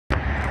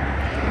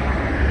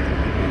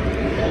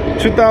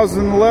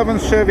2011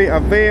 Chevy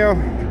Aveo,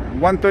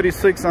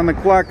 136 on the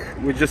clock.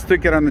 We just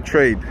took it on the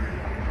trade.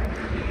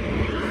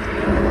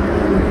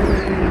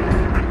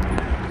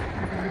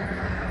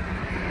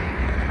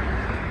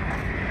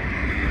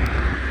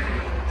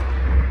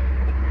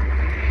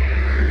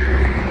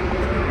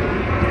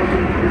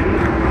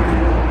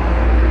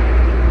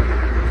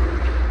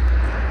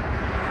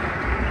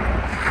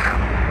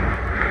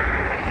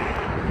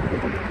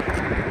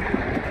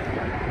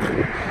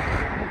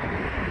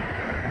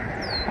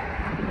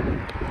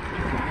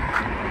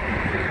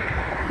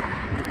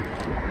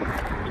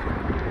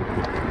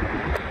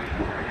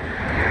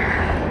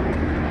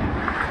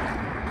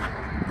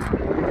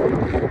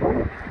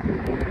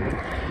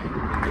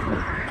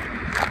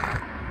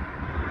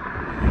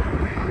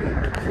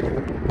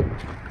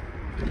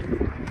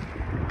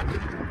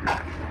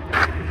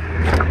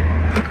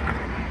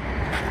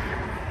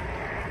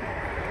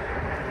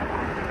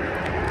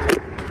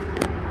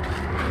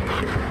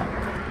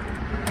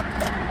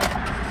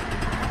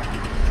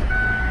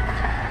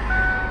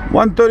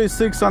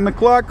 .136 on the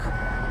clock.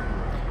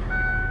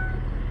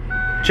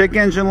 Check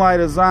engine light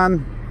is on.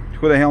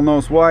 Who the hell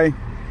knows why?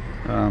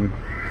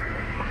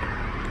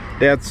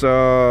 That's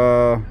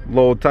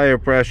low tire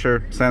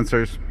pressure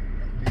sensors.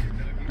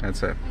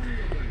 That's it.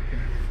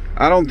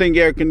 I don't think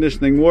air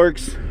conditioning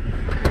works.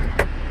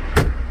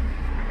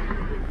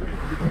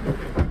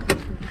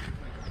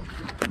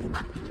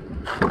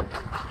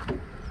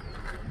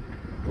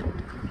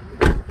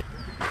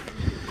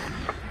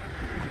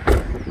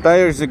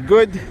 Tires are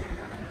good.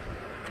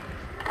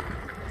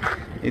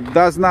 It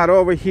does not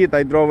overheat.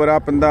 I drove it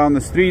up and down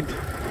the street.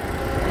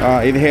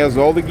 It has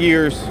all the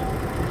gears,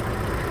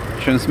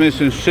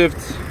 transmission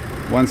shifts.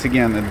 Once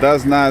again, it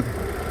does not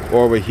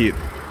overheat.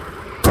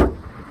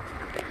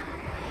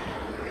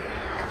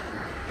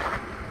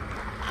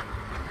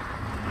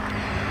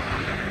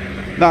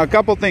 Now, a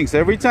couple things.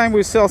 Every time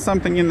we sell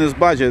something in this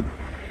budget,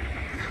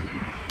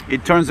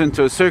 it turns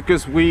into a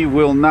circus. We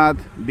will not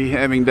be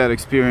having that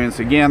experience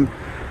again.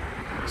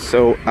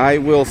 So I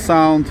will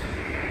sound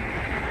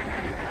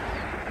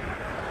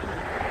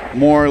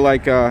more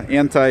like a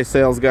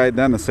anti-sales guy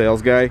than a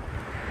sales guy.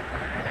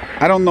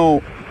 I don't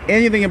know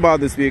anything about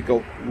this vehicle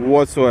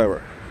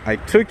whatsoever. I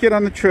took it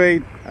on the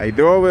trade. I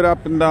drove it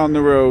up and down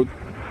the road.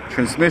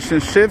 Transmission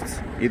shifts.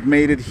 It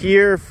made it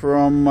here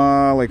from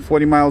like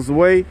 40 miles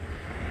away.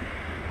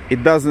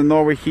 It doesn't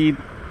overheat.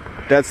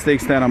 That's the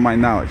extent of my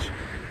knowledge.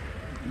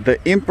 The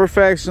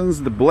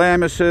imperfections, the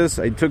blemishes,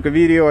 I took a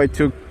video. I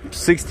took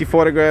 60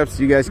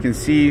 photographs. You guys can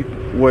see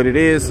what it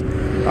is.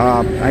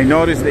 I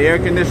noticed the air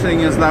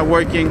conditioning is not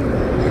working.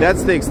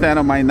 That's the extent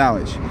of my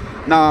knowledge.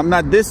 Now, I'm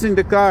not dissing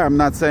the car. I'm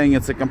not saying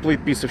it's a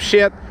complete piece of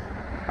shit.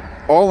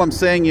 All I'm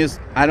saying is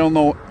I don't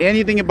know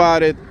anything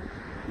about it.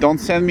 Don't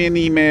send me an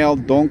email.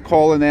 Don't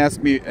call and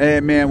ask me, hey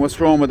man, what's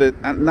wrong with it?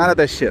 None of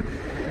that shit.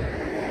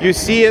 You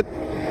see it,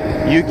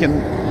 you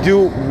can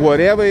do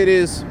whatever it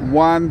is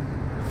one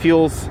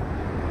feels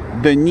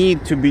the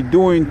need to be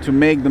doing to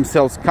make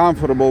themselves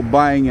comfortable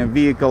buying a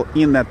vehicle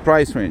in that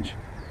price range.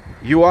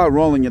 You are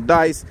rolling your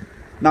dice.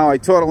 Now, I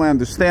totally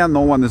understand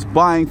no one is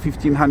buying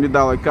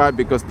 $1,500 car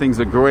because things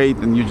are great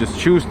and you just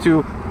choose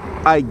to.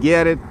 I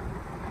get it.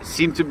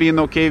 Seemed to be an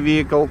okay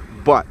vehicle,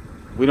 but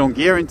we don't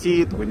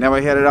guarantee it. We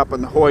never had it up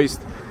on the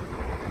hoist.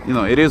 You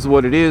know, it is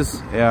what it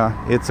is. Yeah,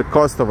 it's a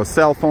cost of a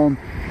cell phone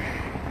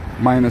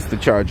minus the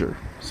charger.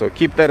 So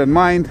keep that in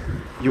mind.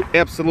 You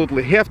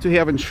absolutely have to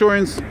have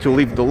insurance to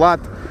leave the lot.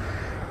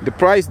 The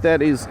price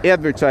that is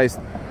advertised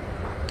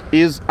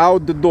is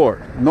out the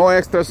door. No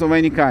extras of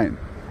any kind.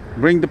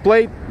 Bring the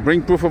plate,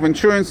 bring proof of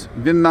insurance.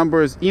 VIN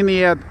number is in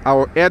the ad.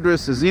 Our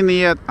address is in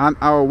the ad on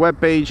our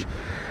webpage.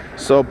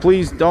 So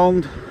please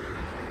don't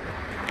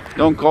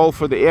call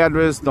for the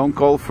address. Don't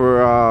call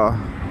for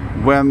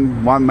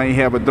when one may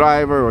have a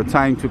driver or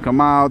time to come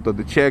out or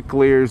the check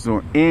clears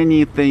or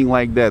anything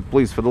like that.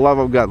 Please, for the love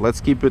of God, let's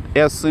keep it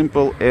as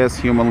simple as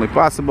humanly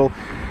possible.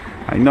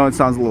 I know it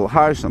sounds a little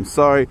harsh. I'm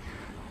sorry.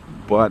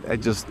 But I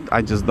just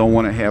don't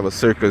want to have a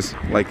circus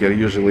like it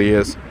usually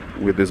is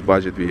with these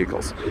budget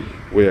vehicles.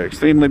 We are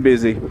extremely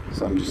busy,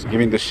 so I'm just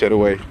giving this shit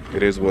away.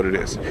 It is what it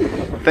is.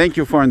 Thank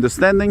you for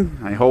understanding.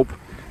 I hope.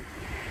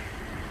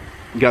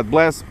 God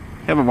bless.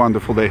 Have a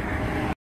wonderful day.